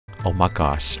Oh my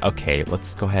gosh. Okay,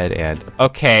 let's go ahead and...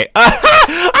 Okay. A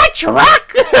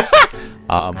truck!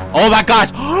 Oh my gosh.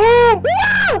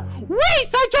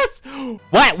 Wait, I just...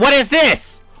 What is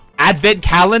this? Advent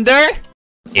calendar?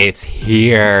 It's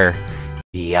here.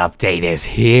 The update is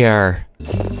here.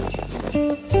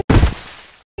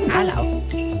 Hello.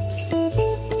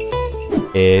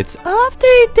 It's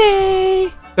update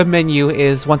day. The menu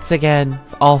is once again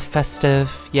all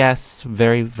festive. Yes,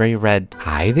 very, very red.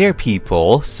 Hi there,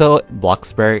 people. So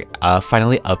Bloxburg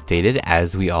finally updated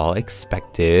as we all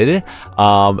expected.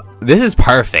 This is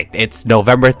perfect. It's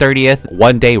November 30th,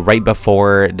 one day right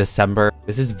before December.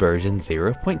 This is version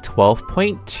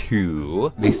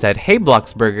 0.12.2. They said, hey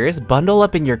Bloxburgers, bundle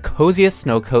up in your coziest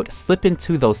snow coat, slip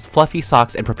into those fluffy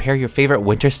socks, and prepare your favorite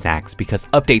winter snacks because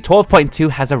update 12.2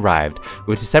 has arrived.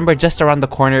 With December just around the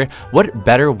corner, what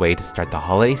better way to start the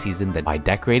holiday season than by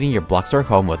decorating your Bloxburg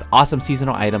home with awesome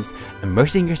seasonal items,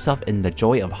 immersing yourself in the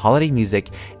joy of holiday music,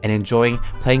 and enjoying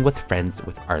playing with friends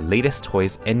with our latest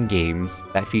toys and games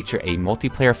that feature a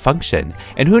multiplayer function.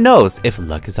 And who knows, if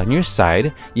luck is on your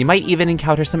side, you might even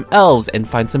encounter some elves and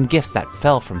find some gifts that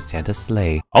fell from Santa's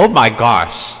sleigh. Oh my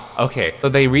gosh! Okay, so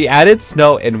they re-added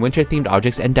snow and winter-themed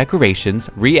objects and decorations,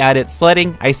 re-added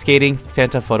sledding, ice skating,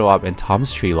 Santa photo op, and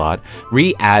Tom's tree lot,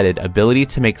 re-added ability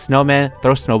to make snowmen,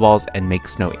 throw snowballs, and make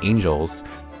snow angels,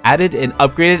 added an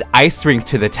upgraded ice rink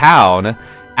to the town,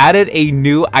 added a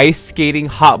new ice skating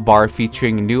hot bar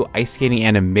featuring new ice skating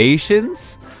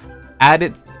animations,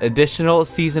 added additional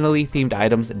seasonally themed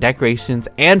items, decorations,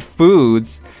 and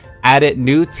foods, added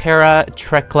new Terra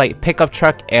Trek Light pickup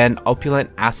truck and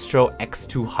opulent Astro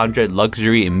X200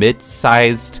 luxury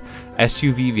mid-sized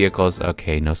SUV vehicles.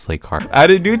 Okay, no sleigh car.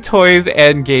 Added new toys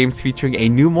and games featuring a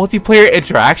new multiplayer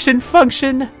interaction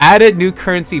function. Added new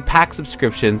currency pack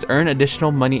subscriptions. Earn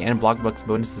additional money and Bloxburg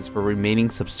bonuses for remaining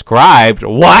subscribed.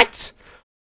 What?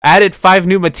 Added 5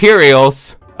 new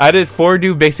materials. Added 4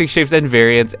 new basic shapes and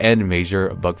variants and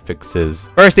major bug fixes.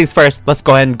 First things first, let's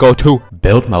go ahead and go to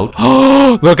build mode.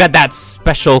 Look at that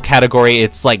special category.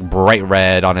 It's like bright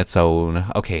red on its own.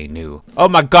 Okay, new. Oh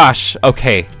my gosh.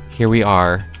 Okay, here we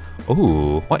are.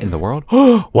 Ooh, what in the world?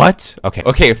 What?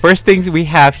 Okay, first things we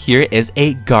have here is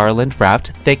a garland wrapped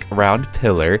thick round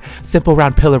pillar. Simple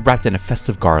round pillar wrapped in a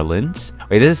festive garland.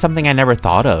 Wait, this is something I never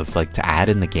thought of, like, to add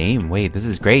in the game. Wait, this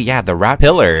is great. Yeah, the wrap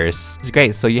pillars. This is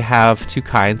great. So you have 2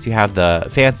 kinds. You have the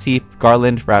fancy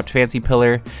garland wrapped fancy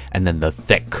pillar, and then the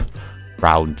thick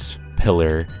round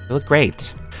pillar. They look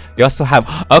great. You also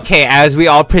have, okay, as we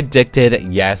all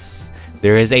predicted, yes,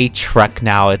 there is a truck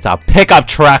now. It's a pickup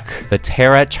truck. The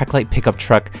Terra Trek Light pickup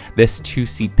truck. This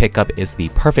 2-seat pickup is the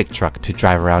perfect truck to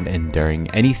drive around in during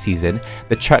any season.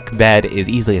 The truck bed is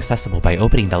easily accessible by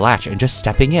opening the latch and just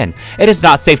stepping in. It is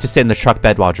not safe to sit in the truck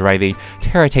bed while driving.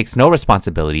 Terra takes no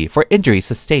responsibility for injuries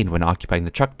sustained when occupying the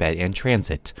truck bed in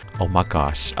transit. Oh my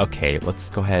gosh. Okay,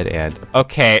 let's go ahead and...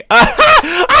 Okay. A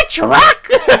truck!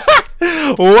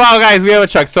 Wow, guys, we have a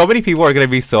truck. So many people are gonna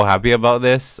be so happy about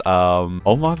this. Oh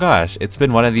my gosh, it's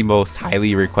been one of the most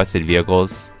highly requested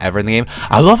vehicles ever in the game.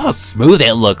 I love how smooth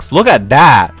it looks. Look at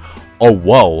that. Oh,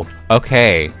 whoa.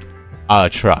 Okay, a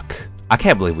truck. I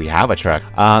can't believe we have a truck.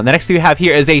 The next thing we have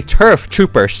here is a Turf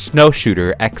Trooper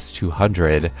Snowshooter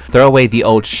X200. Throw away the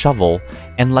old shovel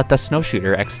and let the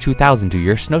Snowshooter X2000 do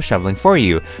your snow shoveling for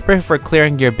you. Perfect for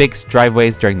clearing your big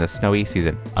driveways during the snowy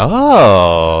season.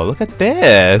 Oh, look at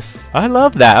this. I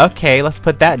love that. Okay, let's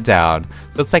put that down.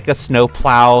 So it's like a snow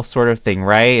plow sort of thing,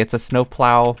 right? It's a snow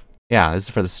plow. Yeah, this is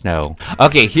for the snow.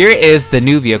 Okay, here is the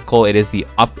new vehicle. It is the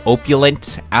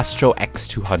opulent Astro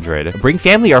X200. Bring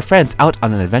family or friends out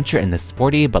on an adventure in this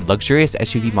sporty but luxurious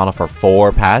SUV model for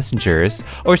 4 passengers,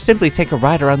 or simply take a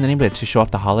ride around the neighborhood to show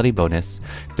off the holiday bonus.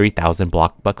 3,000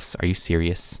 Bloxbucks. Are you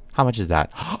serious? How much is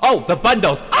that? Oh, the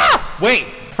bundles! Ah! Wait!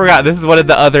 Forgot, this is one of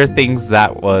the other things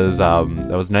that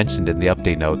was mentioned in the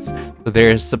update notes. So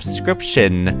there's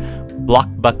subscription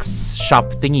Bloxbucks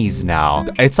shop thingies now.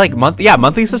 It's like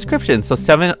monthly subscription. So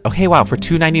okay, wow, for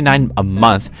 $2.99 a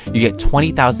month, you get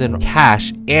 20,000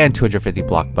 cash and 250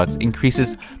 Bloxbucks.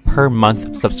 Increases per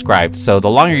month subscribed. So the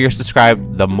longer you're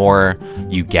subscribed, the more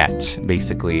you get,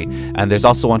 basically. And there's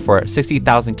also one for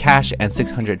 60,000 cash and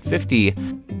 650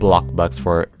 Bloxbucks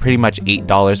for pretty much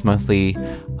 $8 monthly.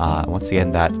 Once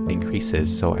again, that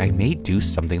increases. So I may do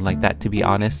something like that, to be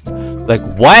honest. Like,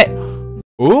 what?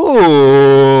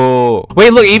 Ooh!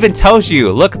 Wait, look, it even tells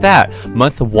you. Look at that.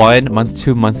 Month 1, month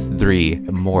 2, month 3.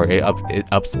 More. It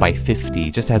ups by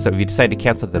 50. Just as if you decide to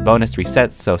cancel, the bonus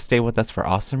resets. So stay with us for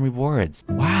awesome rewards.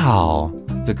 Wow.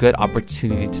 It's a good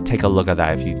opportunity to take a look at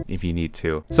that if you need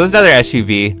to. So it's another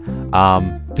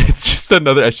SUV. It's just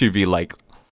another SUV like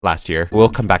last year. We'll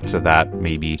come back to that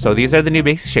maybe. So these are the new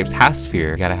basic shapes. Half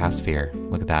sphere. You got a half sphere.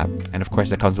 Look at that. And of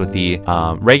course it comes with the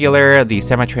regular, the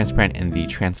semi-transparent, and the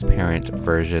transparent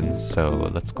versions.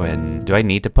 So let's go ahead and... Do I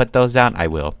need to put those down? I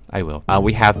will.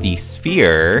 We have the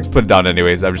sphere. Let's put it down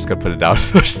anyways. I'm just gonna put it down.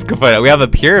 I'm just gonna put it. We have a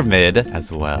pyramid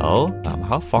as well.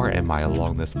 How far am I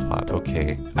along this plot?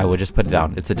 Okay. I will just put it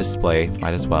down. It's a display.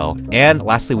 Might as well. And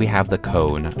lastly, we have the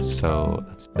cone. So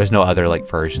there's no other like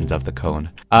versions of the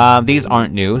cone. These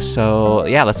aren't new. So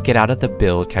yeah, let's get out of the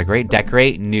build category.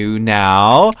 Decorate new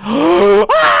now.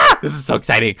 This is so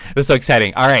exciting. This is so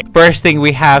exciting. All right. First thing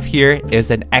we have here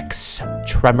is an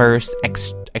Extremers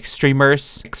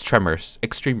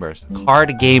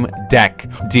card game deck.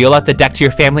 Deal out the deck to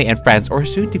your family and friends or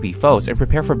soon-to-be foes and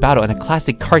prepare for battle in a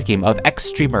classic card game of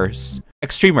Extremers.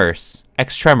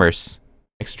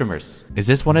 Is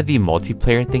this one of the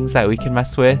multiplayer things that we can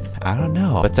mess with? I don't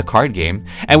know. It's a card game.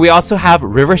 And we also have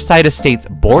Riverside Estates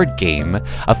board game,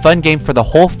 a fun game for the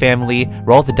whole family.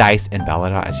 Roll the dice and battle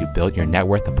it out as you build your net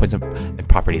worth and points and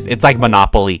properties. It's like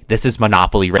Monopoly. This is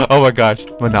Monopoly. Oh my gosh.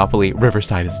 Monopoly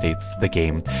Riverside Estates, the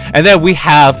game. And then we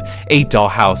have a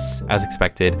dollhouse, as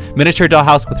expected. Miniature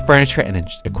dollhouse with furniture and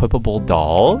equipable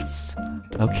dolls.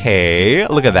 Okay,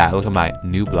 look at that. Look at my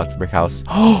new Bloxburg house.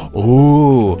 Oh,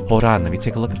 hold on. Let me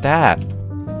take a look at that.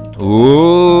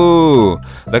 Ooh,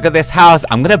 look at this house.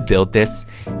 I'm gonna build this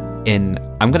in...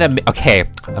 Okay,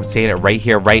 I'm saying it right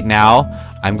here, right now.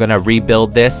 I'm gonna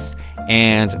rebuild this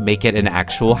and make it an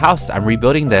actual house. I'm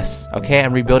rebuilding this. Okay,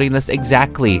 I'm rebuilding this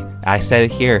exactly. I said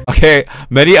it here. Okay,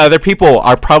 many other people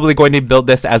are probably going to build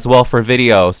this as well for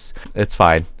videos. It's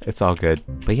fine. It's all good.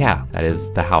 But yeah, that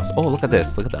is the house. Oh, look at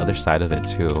this. Look at the other side of it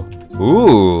too.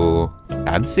 Ooh,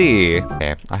 fancy.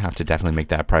 Okay, I have to definitely make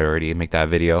that a priority and make that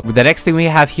video. The next thing we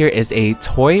have here is a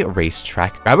toy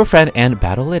racetrack. Grab a friend and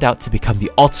battle it out to become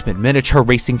the ultimate miniature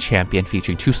racing champion,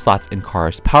 featuring 2 slots and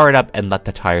cars. Power it up and let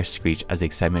the tires screech as the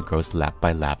excitement grows lap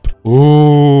by lap.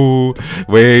 Ooh,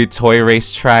 wait, toy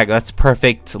racetrack. That's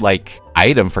perfect, like,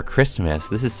 item for Christmas.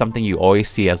 This is something you always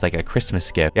see as like a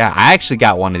Christmas gift. Yeah, I actually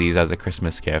got one of these as a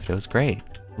Christmas gift. It was great.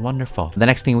 Wonderful. The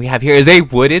next thing we have here is a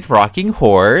wooded rocking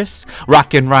horse.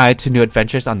 Rock and ride to new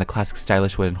adventures on the classic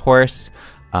stylish wooden horse.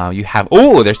 You have...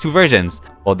 Oh, there's 2 versions.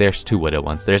 Well, there's 2 wooded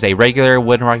ones. There's a regular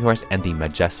wooden rocking horse and the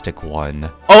majestic one.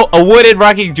 Oh, a wooded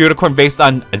rocking unicorn based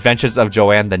on adventures of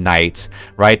Joanne the Knight.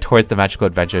 Ride towards the magical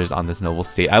adventures on this noble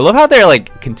steed. I love how they're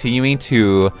like continuing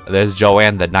to... There's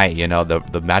Joanne the Knight, you know,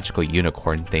 the magical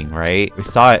unicorn thing, right? We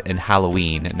saw it in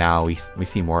Halloween. Now we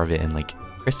see more of it in like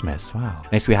Christmas. Wow.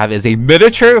 Next we have is a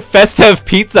miniature festive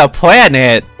pizza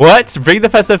planet. What? Bring the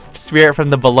festive spirit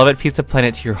from the beloved pizza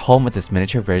planet to your home with this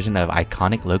miniature version of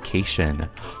iconic location.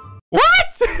 What?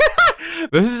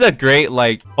 This is a great,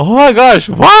 like, oh my gosh,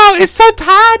 wow, it's so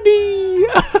tiny.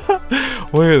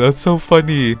 Wait, that's so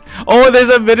funny. Oh, there's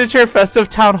a miniature festive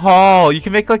town hall. You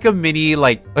can make like a mini,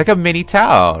 like a mini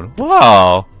town.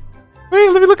 Wow. Wait,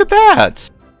 let me look at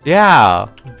that. Yeah,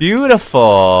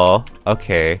 beautiful.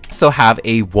 Okay, so have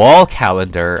a wall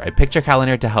calendar, a picture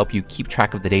calendar to help you keep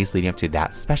track of the days leading up to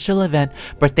that special event,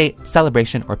 birthday,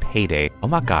 celebration, or payday. Oh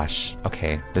my gosh.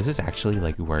 Okay, does this actually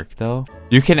like work though?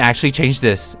 You can actually change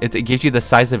this. It gives you the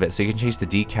size of it, so you can change the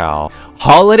decal.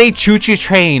 Holiday choo-choo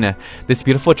train. This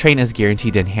beautiful train is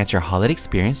guaranteed to enhance your holiday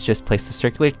experience. Just place the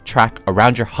circular track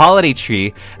around your holiday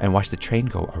tree and watch the train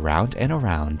go around and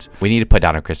around. We need to put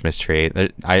down a Christmas tree.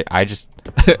 I just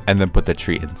and then put the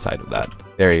tree inside of that.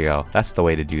 There you go. That's the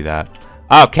way to do that.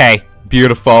 Okay,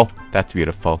 beautiful. That's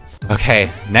beautiful.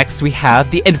 Okay, next we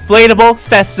have the inflatable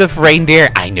festive reindeer.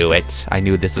 I knew it. I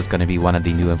knew this was going to be one of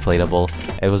the new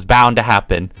inflatables. It was bound to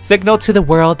happen. Signal to the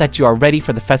world that you are ready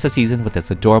for the festive season with this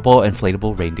adorable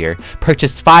inflatable reindeer.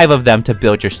 Purchase 5 of them to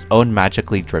build your own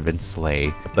magically driven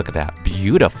sleigh. Look at that.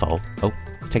 Beautiful. Oh,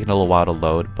 it's taking a little while to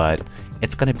load, but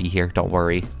it's going to be here. Don't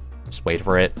worry. Just wait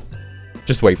for it.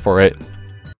 Just wait for it.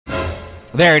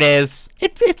 There it is.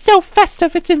 It's so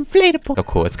festive. It's inflatable. Oh,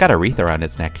 cool. It's got a wreath around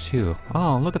its neck, too.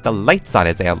 Oh, look at the lights on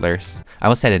its antlers. I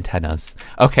almost said antennas.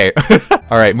 Okay.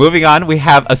 All right, moving on. We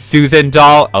have a Susan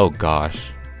doll. Oh,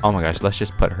 gosh. Oh, my gosh. Let's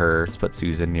just put her. Let's put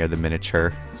Susan near the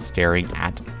miniature, staring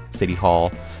at City Hall.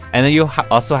 And then you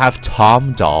also have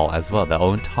Tom doll as well. The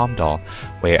own Tom doll.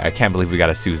 Wait, I can't believe we got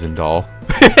a Susan doll.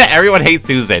 Everyone hates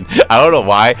Susan. I don't know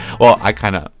why. Well, I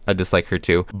dislike her,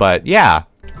 too. But, yeah.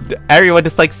 Everyone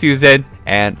dislikes Susan.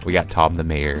 And we got Tom the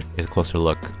Mayor. Here's a closer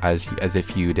look as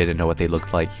if you didn't know what they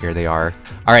looked like. Here they are.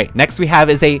 All right, next we have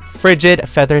is a Frigid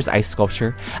Feathers ice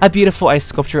sculpture. A beautiful ice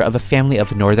sculpture of a family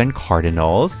of northern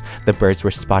cardinals. The birds were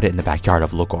spotted in the backyard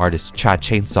of local artist Chad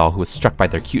Chainsaw, who was struck by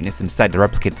their cuteness and decided to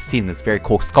replicate the scene in this very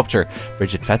cool sculpture,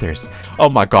 Frigid Feathers. Oh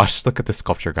my gosh, look at this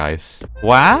sculpture, guys.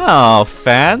 Wow,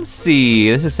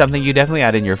 fancy. This is something you definitely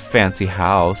add in your fancy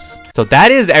house. So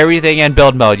that is everything in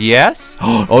build mode, yes?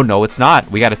 Oh no, it's not.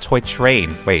 We got a toy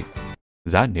train. Wait,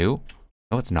 is that new?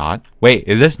 No, it's not. Wait,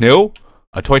 is this new?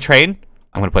 A toy train?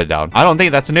 I'm gonna put it down. I don't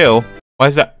think that's new. Why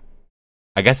is that?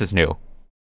 I guess it's new.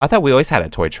 I thought we always had a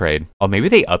toy train. Oh, maybe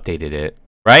they updated it.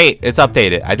 Right, it's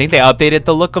updated. I think they updated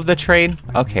the look of the train.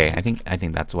 Okay, I think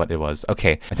that's what it was.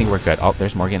 Okay, I think we're good. Oh,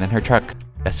 there's Morgan in her truck.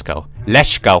 Let's go.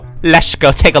 Let's go. Let's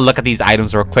go. Take a look at these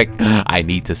items real quick. I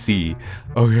need to see.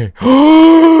 Okay.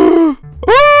 Oh,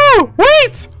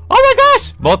 wait! Oh my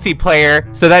gosh!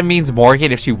 Multiplayer. So that means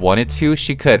Morgan, if she wanted to,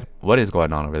 she could... What is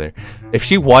going on over there? If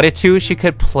she wanted to, she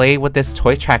could play with this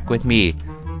toy track with me.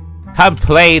 Come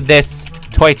play this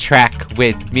toy track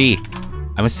with me.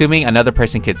 I'm assuming another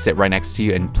person could sit right next to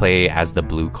you and play as the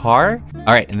blue car.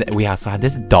 All right, and we also have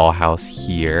this dollhouse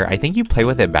here. I think you play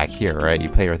with it back here, right? You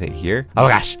play with it here. Oh my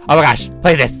gosh. Oh my gosh.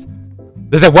 Play this.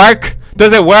 Does it work?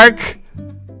 Does it work?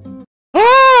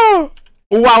 Oh!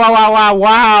 Wow, wow, wow, wow,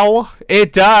 wow.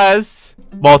 It does.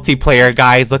 Multiplayer,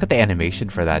 guys. Look at the animation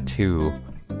for that too.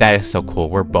 That is so cool.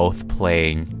 We're both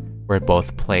playing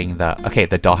the... Okay,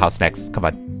 the dollhouse next. Come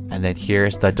on. And then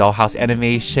here's the dollhouse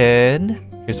animation.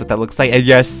 Here's what that looks like. And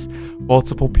yes,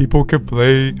 multiple people can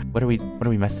play. What are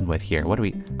we messing with here?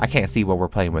 I can't see what we're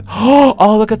playing with.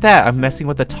 Oh, look at that. I'm messing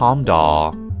with the Tom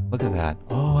doll. Look at that.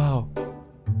 Oh, wow.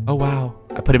 Oh, wow.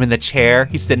 I put him in the chair.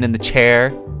 He's sitting in the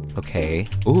chair. Okay.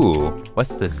 Ooh,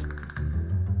 what's this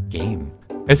game?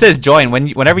 It says join.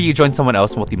 Whenever you join someone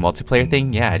else with the multiplayer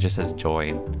thing, yeah, it just says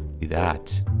join. Do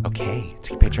that. Okay,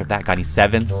 take a picture of that. Got any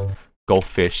sevens?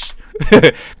 Goldfish.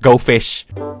 Goldfish.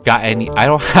 Got any? I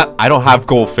don't have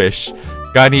goldfish.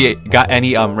 Got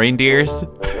any reindeers?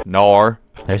 No.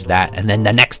 There's that. And then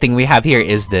the next thing we have here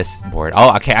is this board.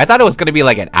 Oh, okay. I thought it was gonna be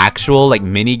like an actual like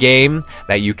mini game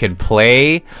that you can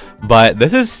play, but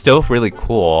this is still really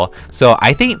cool. So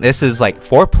I think this is like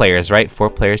 4 players, right?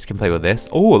 4 players can play with this.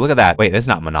 Oh, look at that. Wait, this is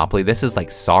not Monopoly. This is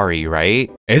like Sorry,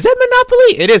 right? Is it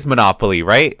Monopoly? It is Monopoly,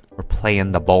 right? We're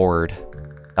playing the board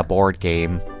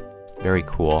game. Very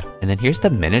cool. And then here's the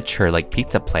miniature like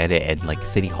Pizza Planet and like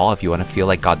City Hall if you want to feel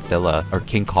like Godzilla or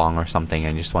King Kong or something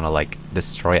and you just want to like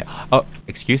destroy it. Oh,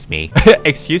 excuse me.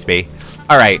 Excuse me.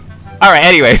 All right,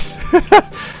 anyways.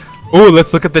 Oh,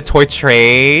 let's look at the toy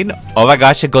train. Oh my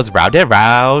gosh, it goes round and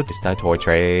round. It's the toy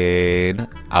train.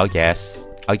 Oh yes.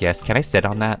 Can I sit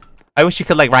on that? I wish you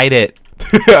could like ride it.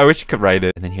 I wish you could ride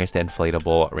it. And then here's the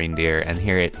inflatable reindeer and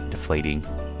here it deflating.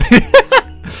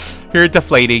 Here it's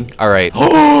deflating. All right.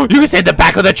 Oh, you can sit in the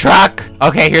back of the truck.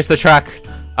 Okay, here's the truck.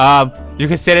 You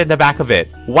can sit in the back of it.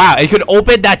 Wow, you can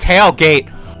open that tailgate.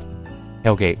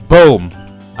 Boom.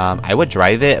 I would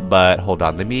drive it, but hold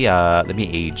on. Let me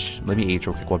age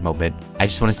real quick. One moment. I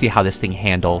just want to see how this thing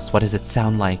handles. What does it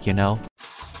sound like? You know?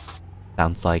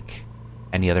 Sounds like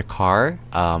any other car.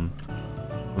 Oh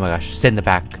my gosh, sit in the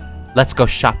back. Let's go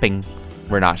shopping.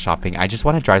 We're not shopping. I just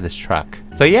want to drive this truck.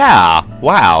 So yeah,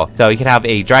 wow. So you can have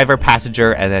a driver,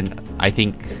 passenger, and then I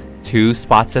think 2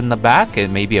 spots in the back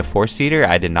and maybe a 4-seater.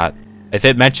 I did not. If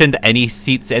it mentioned any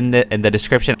seats in the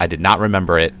description, I did not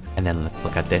remember it. And then let's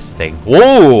look at this thing.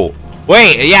 Whoa!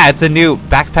 Wait, yeah, it's a new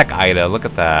backpack item. Look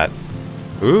at that.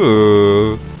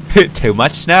 Ooh, too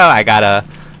much snow. I gotta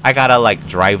like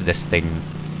drive this thing.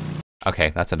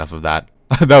 Okay, that's enough of that.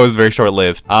 That was very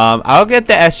short-lived. I'll get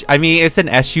the I mean, it's an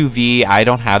SUV. I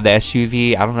don't have the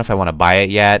SUV. I don't know if I want to buy it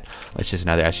yet. It's just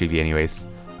another SUV anyways.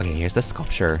 Okay, here's the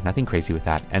sculpture. Nothing crazy with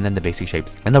that. And then the basic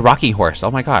shapes. And the rocking horse.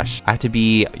 Oh my gosh. I have to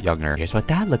be younger. Here's what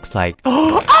that looks like.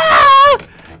 Oh!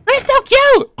 It's so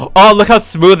cute! Oh, look how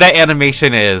smooth that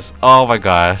animation is. Oh my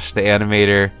gosh. The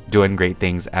animator doing great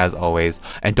things as always.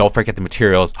 And don't forget the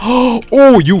materials.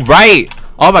 Oh, you right!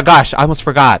 Oh my gosh. I almost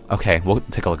forgot. Okay, we'll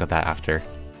take a look at that after.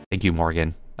 Thank you,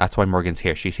 Morgan. That's why Morgan's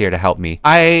here. She's here to help me.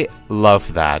 I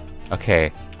love that.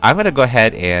 Okay, I'm gonna go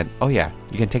ahead and... Oh yeah,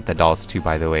 you can take the dolls too,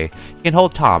 by the way. You can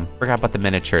hold Tom. Forgot about the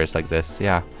miniatures like this.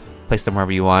 Yeah, place them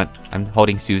wherever you want. I'm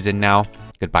holding Susan now.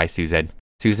 Goodbye, Susan.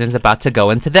 Susan's about to go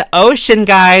into the ocean,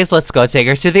 guys. Let's go take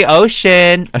her to the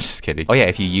ocean. I'm just kidding. Oh yeah,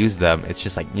 if you use them, it's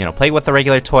just like, you know, play with a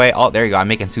regular toy. Oh, there you go. I'm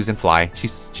making Susan fly.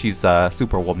 She's a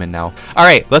superwoman now. All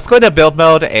right, let's go to build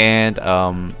mode and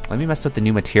let me mess with the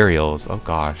new materials. Oh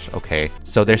gosh. Okay.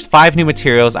 So there's 5 new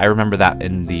materials. I remember that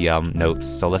in the notes.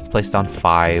 So let's place down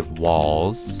 5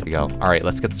 walls. There we go. All right,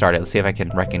 let's get started. Let's see if I can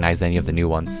recognize any of the new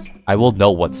ones. I will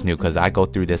know what's new because I go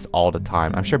through this all the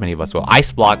time. I'm sure many of us will.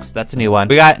 Ice blocks. That's a new one.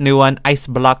 We got a new one. Ice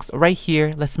blocks right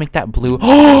here. Let's make that blue.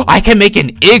 Oh, I can make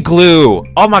an igloo.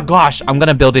 Oh my gosh. I'm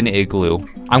gonna build an igloo.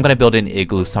 I'm gonna build an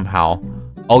igloo somehow.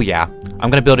 Oh yeah, I'm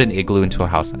gonna build an igloo into a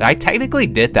house. I technically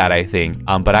did that, I think,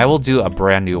 but I will do a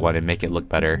brand new one and make it look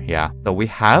better. Yeah, so we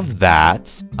have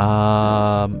that.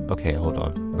 Okay, hold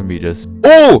on, let me just,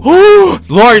 oh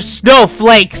large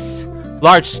snowflakes.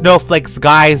 Large snowflakes,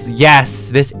 guys. Yes,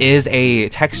 this is a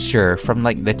texture from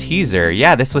like the teaser.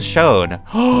 Yeah, this was shown.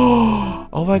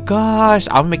 Oh my gosh,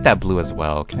 I'll make that blue as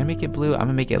well. Can I make it blue? I'm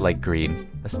gonna make it like green.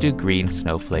 Let's do green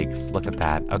snowflakes. Look at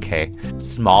that. Okay,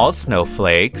 small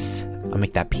snowflakes. I'll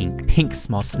make that pink. Pink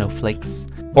small snowflakes.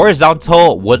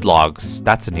 Horizontal wood logs.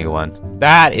 That's a new one.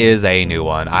 That is a new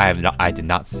one. I have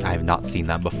not seen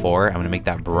that before. I'm gonna make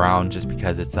that brown just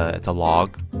because it's a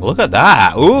log. Look at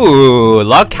that. Ooh,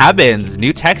 log cabins,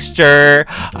 new texture.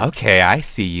 Okay, I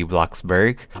see you,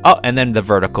 Bloxburg. Oh, and then the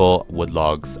vertical wood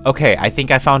logs. Okay, I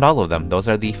think I found all of them. Those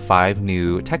are the 5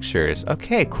 new textures.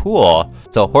 Okay, cool.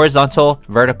 So horizontal,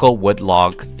 vertical wood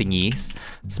log thingies.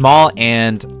 Small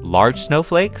and large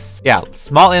snowflakes. Yeah,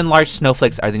 small and large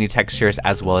snowflakes are the new textures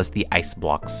as well as the ice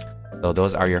blocks. So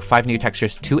those are your 5 new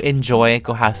textures to enjoy.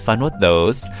 Go have fun with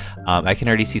those. I can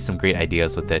already see some great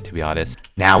ideas with it, to be honest.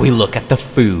 Now we look at the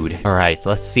food. All right,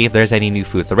 let's see if there's any new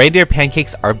foods. The reindeer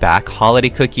pancakes are back. Holiday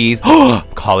cookies.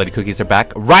 Holiday cookies are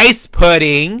back. Rice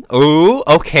pudding. Ooh,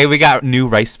 okay, we got new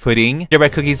rice pudding.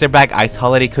 Gingerbread cookies are back. Ice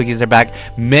holiday cookies are back.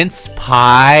 Mince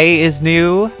pie is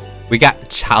new. We got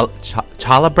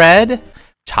challah bread.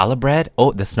 Challah bread.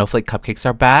 Oh, the snowflake cupcakes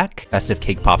are back. Festive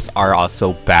cake pops are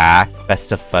also back.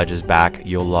 Festive fudge is back.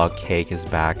 Yule log cake is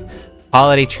back.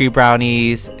 Holiday tree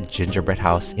brownies. Gingerbread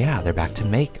house. Yeah, they're back to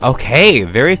make. Okay,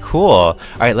 very cool. All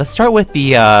right, let's start with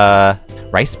the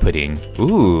rice pudding.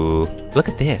 Ooh, look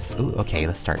at this. Ooh, okay,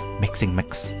 let's start mix.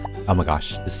 Oh my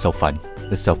gosh, this is so fun.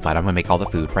 This is so fun. I'm gonna make all the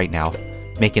food right now.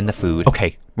 Making the food.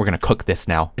 Okay, we're gonna cook this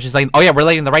now. Which is like, oh yeah, we're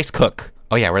letting the rice cook.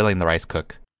 Oh yeah, we're letting the rice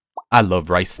cook. I love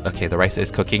rice. Okay, the rice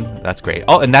is cooking. That's great.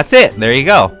 Oh, and that's it. There you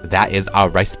go. That is our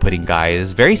rice pudding,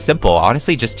 guys. Very simple.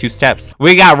 Honestly, just 2 steps.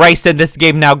 We got rice in this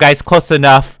game now, guys. Close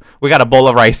enough. We got a bowl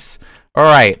of rice. All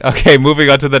right. Okay, moving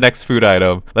on to the next food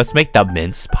item. Let's make the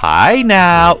mince pie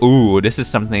now. Ooh, this is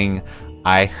something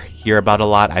I hear about a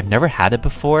lot. I've never had it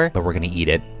before, but we're gonna eat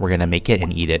it. We're gonna make it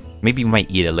and eat it. Maybe we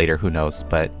might eat it later. Who knows?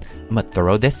 But I'm gonna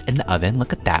throw this in the oven.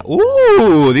 Look at that.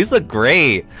 Ooh, these look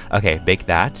great. Okay, bake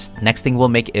that. Next thing we'll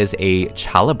make is a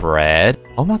challah bread.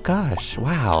 Oh my gosh,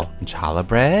 wow. Challah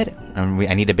bread. And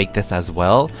I need to bake this as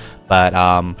well, but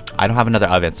I don't have another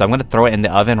oven, so I'm gonna throw it in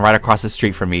the oven right across the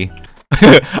street from me.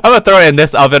 I'm gonna throw it in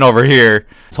this oven over here.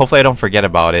 So hopefully I don't forget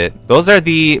about it. Those are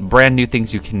the brand new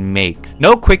things you can make.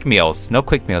 No quick meals, but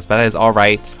that is all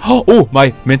right. Oh,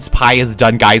 my mince pie is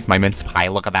done, guys. My mince pie,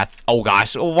 look at that. Oh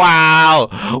gosh, wow.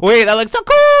 Wait, that looks so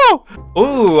cool.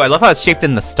 Ooh, I love how it's shaped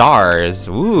in the stars.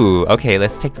 Ooh, okay,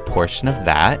 let's take a portion of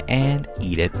that and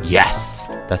eat it. Yes,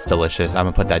 that's delicious. I'm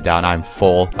gonna put that down. I'm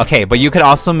full. Okay, but you can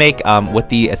also make, with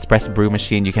the espresso brew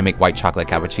machine, you can make white chocolate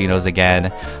cappuccinos again,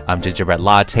 gingerbread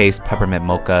lattes, peppermint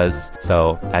mochas.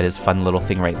 So that is a fun little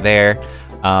thing right there.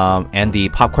 And the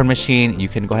popcorn machine, you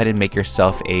can go ahead and make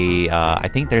yourself a, I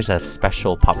think there's a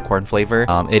special popcorn flavor.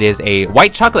 It is a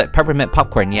white chocolate peppermint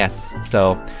popcorn, yes.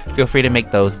 So feel free to make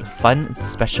those fun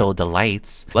special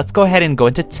delights. Let's go ahead and go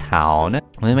into town.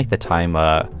 Let me make the time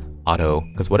auto,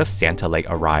 because what if Santa like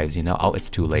arrives, you know? Oh, it's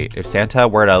too late. If Santa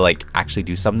were to like actually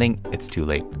do something, it's too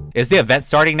late. Is the event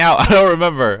starting now? I don't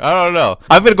remember. I don't know.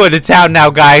 I'm gonna go to town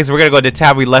now, guys. We're gonna go to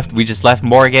town. We just left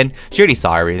Morgan. She already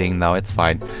saw everything though. It's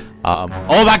fine. Oh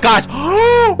my gosh.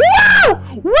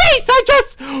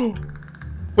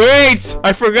 Wait,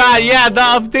 I forgot. Yeah, the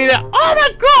updated. Oh my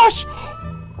gosh.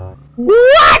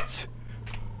 What?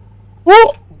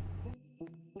 Whoa.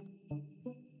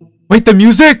 Wait, the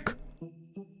music.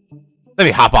 Let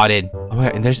me hop on in. Oh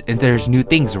my God, and there's new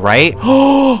things, right?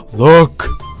 Oh, look.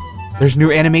 There's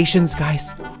new animations,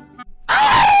 guys.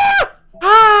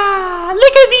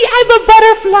 Look at me. I'm a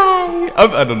butterfly.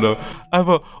 I don't know.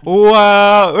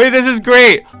 Wow. Wait, this is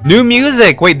great. New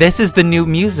music. Wait, this is the new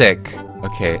music.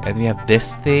 Okay, and we have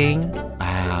this thing.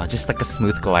 Wow, just like a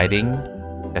smooth gliding.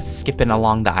 skipping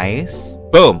along the ice.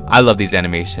 Boom. I love these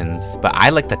animations, but I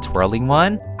like the twirling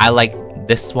one. I like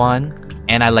this one,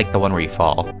 and I like the one where you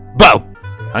fall. Boom.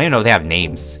 I don't even know if they have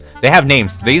names. They have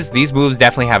names. These moves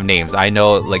definitely have names. I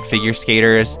know, like, figure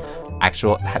skaters,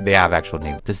 they have actual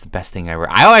names. This is the best thing ever.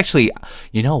 I'll actually,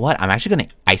 you know what? I'm actually gonna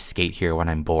ice skate here when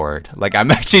I'm bored. Like,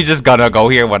 I'm actually just gonna go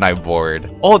here when I'm bored.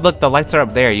 Oh, look, the lights are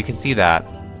up there. You can see that.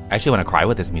 I actually want to cry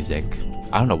with this music.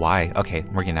 I don't know why. Okay,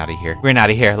 we're getting out of here. We're getting out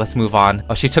of here. Let's move on.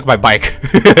 Oh, she took my bike.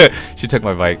 She took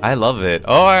my bike. I love it.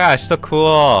 Oh my gosh, so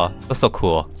cool. So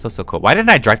cool. So cool. Why didn't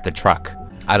I drive the truck?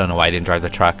 I don't know why I didn't drive the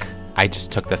truck. I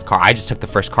just took this car. I just took the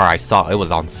first car I saw. It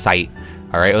was on site.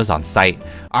 All right, it was on site.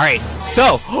 All right,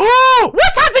 so,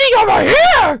 what's happening over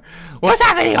here? What's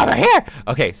happening over here?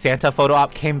 Okay, Santa photo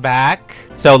op came back.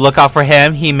 So look out for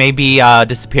him. He may be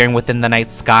disappearing within the night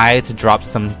sky to drop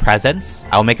some presents.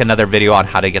 I'll make another video on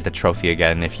how to get the trophy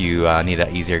again if you need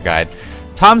an easier guide.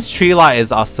 Tom's tree lot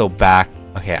is also back.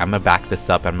 Okay, I'm gonna back this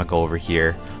up. I'm gonna go over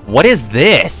here. What is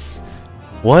this?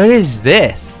 What is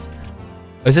this?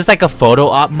 Is this like a photo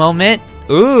op moment?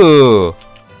 Ooh.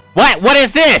 What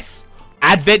is this?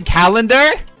 Advent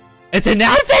calendar? It's an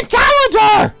advent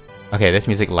calendar! Okay, this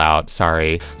music loud,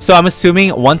 sorry. So I'm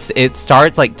assuming once it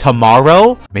starts, like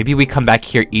tomorrow, maybe we come back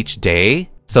here each day.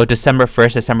 So December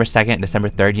 1st, December 2nd, December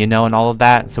 3rd, you know, and all of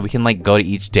that. So we can like go to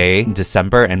each day in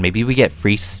December and maybe we get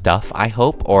free stuff, I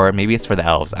hope. Or maybe it's for the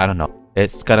elves, I don't know.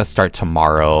 It's gonna start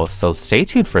tomorrow, so stay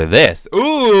tuned for this.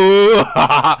 Ooh!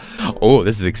 Oh,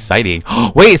 this is exciting.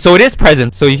 Wait, so it is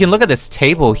presents. So you can look at this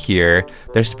table here.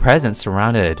 There's presents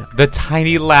surrounded. The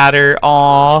tiny ladder,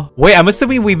 aw. Wait, I'm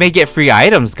assuming we may get free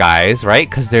items, guys, right?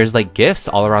 Because there's like gifts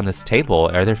all around this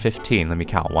table. Are there 15? Let me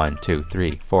count. 1, 2,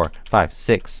 3, 4, 5,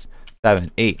 6,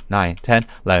 7, 8, 9, 10,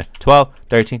 11, 12,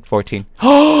 13, 14.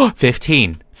 Oh,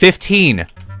 15. 15.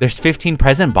 There's 15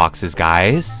 present boxes,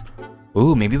 guys.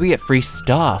 Ooh, maybe we get free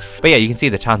stuff. But yeah, you can see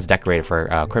the town's decorated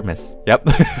for Christmas. Yep.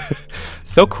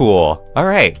 So cool. All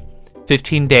right.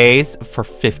 15 days for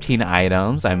 15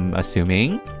 items, I'm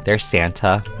assuming. There's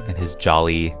Santa and his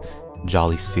jolly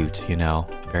suit, you know.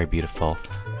 Very beautiful.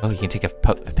 Oh, you can take a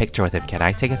picture with him. Can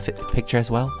I take a picture as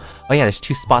well? Oh yeah, there's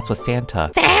 2 spots with Santa.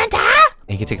 Santa!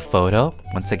 And you can take a photo.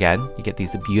 Once again, you get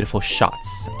these beautiful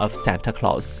shots of Santa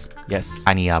Claus. Yes.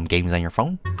 Any games on your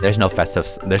phone? There's no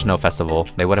festival.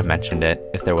 They would have mentioned it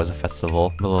if there was a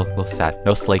festival. A little sad.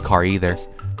 No sleigh car either.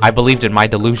 I believed in my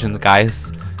delusions,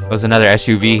 guys. It was another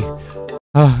SUV.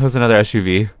 Oh, it was another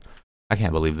SUV. I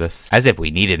can't believe this. As if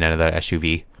we needed another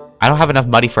SUV. I don't have enough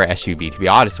money for an SUV, to be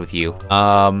honest with you.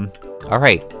 All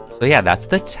right. So yeah, that's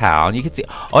the town. You can see,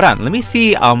 hold on, let me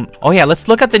see. Oh yeah, let's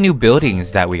look at the new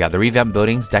buildings that we got. The revamped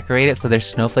buildings decorated. So there's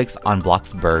snowflakes on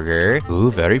Bloxburg. Ooh,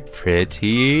 very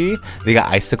pretty. They got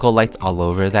icicle lights all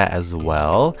over that as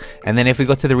well. And then if we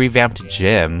go to the revamped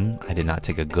gym, I did not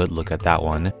take a good look at that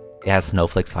one. It has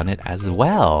snowflakes on it as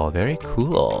well. Very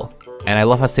cool. And I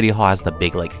love how City Hall has the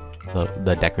big, like,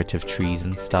 the decorative trees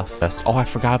and stuff. Oh, I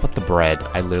forgot about the bread.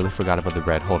 I literally forgot about the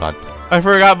bread. Hold on. I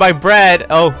forgot my bread.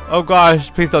 Oh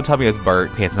gosh. Please don't tell me it's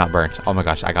burnt. Okay, it's not burnt. Oh my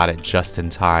gosh, I got it just in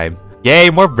time. Yay,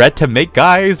 more bread to make,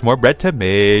 guys. More bread to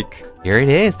make. Here it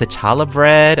is, the challah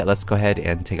bread. Let's go ahead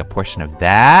and take a portion of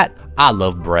that. I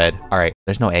love bread. All right,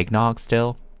 there's no eggnog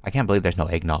still. I can't believe there's no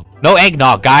eggnog. No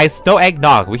eggnog, guys. No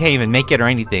eggnog. We can't even make it or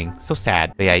anything. So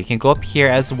sad. But yeah, you can go up here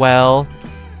as well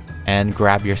and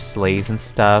grab your sleighs and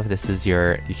stuff. This is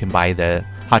you can buy the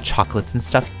hot chocolates and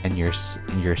stuff and your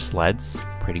sleds.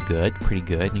 Pretty good.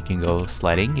 You can go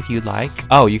sledding if you'd like.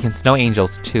 Oh, you can snow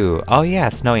angels too. Oh yeah,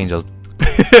 snow angels.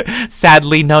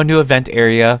 Sadly, no new event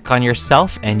area on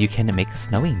yourself and you can make a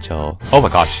snow angel. Oh my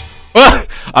gosh. I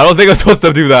don't think I'm supposed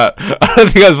to do that.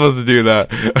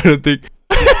 I don't think.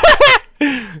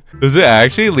 Does it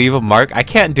actually leave a mark? I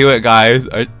can't do it, guys.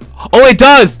 Oh, it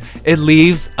does! It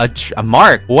leaves a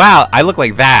mark. Wow, I look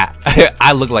like that.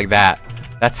 I look like that.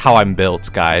 That's how I'm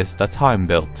built, guys. That's how I'm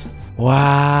built.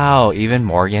 Wow, even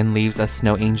Morgan leaves a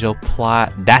snow angel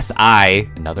plot. That's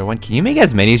another one. Can you make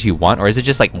as many as you want, or is it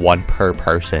just like 1 per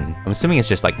person? I'm assuming it's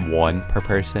just like 1 per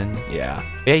person. Yeah,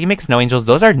 you make snow angels.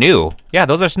 Those are new. Yeah,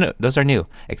 those are new.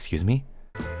 Excuse me.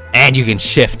 And you can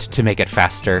shift to make it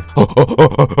faster. I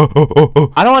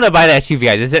don't want to buy the SUV,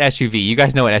 guys. Is it SUV? You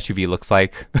guys know what SUV looks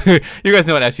like. You guys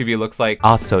know what SUV looks like.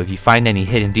 Also, if you find any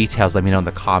hidden details, let me know in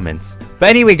the comments. But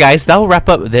anyway, guys, that will wrap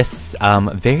up this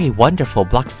very wonderful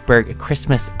Bloxburg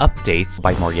Christmas updates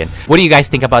by Morgan. What do you guys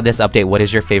think about this update? What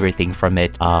is your favorite thing from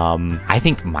it? I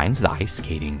think mine's the ice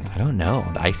skating. I don't know.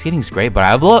 The ice skating's great, but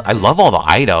I love all the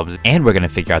items. And we're gonna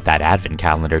figure out that advent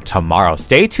calendar tomorrow.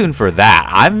 Stay tuned for that.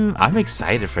 I'm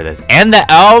excited for this. And the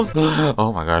elves.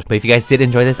 Oh my gosh. But if you guys did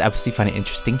enjoy this episode, you find it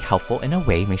interesting, helpful in a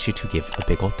way, make sure to give a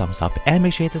big old thumbs up and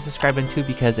make sure you hit the subscribe button too,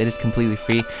 because it is completely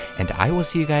free. And I will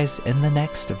see you guys in the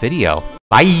next video.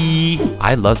 Bye!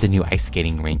 I love the new ice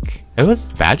skating rink. It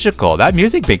was magical. That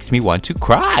music makes me want to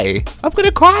cry. I'm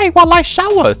gonna cry while I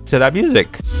shower to that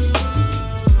music.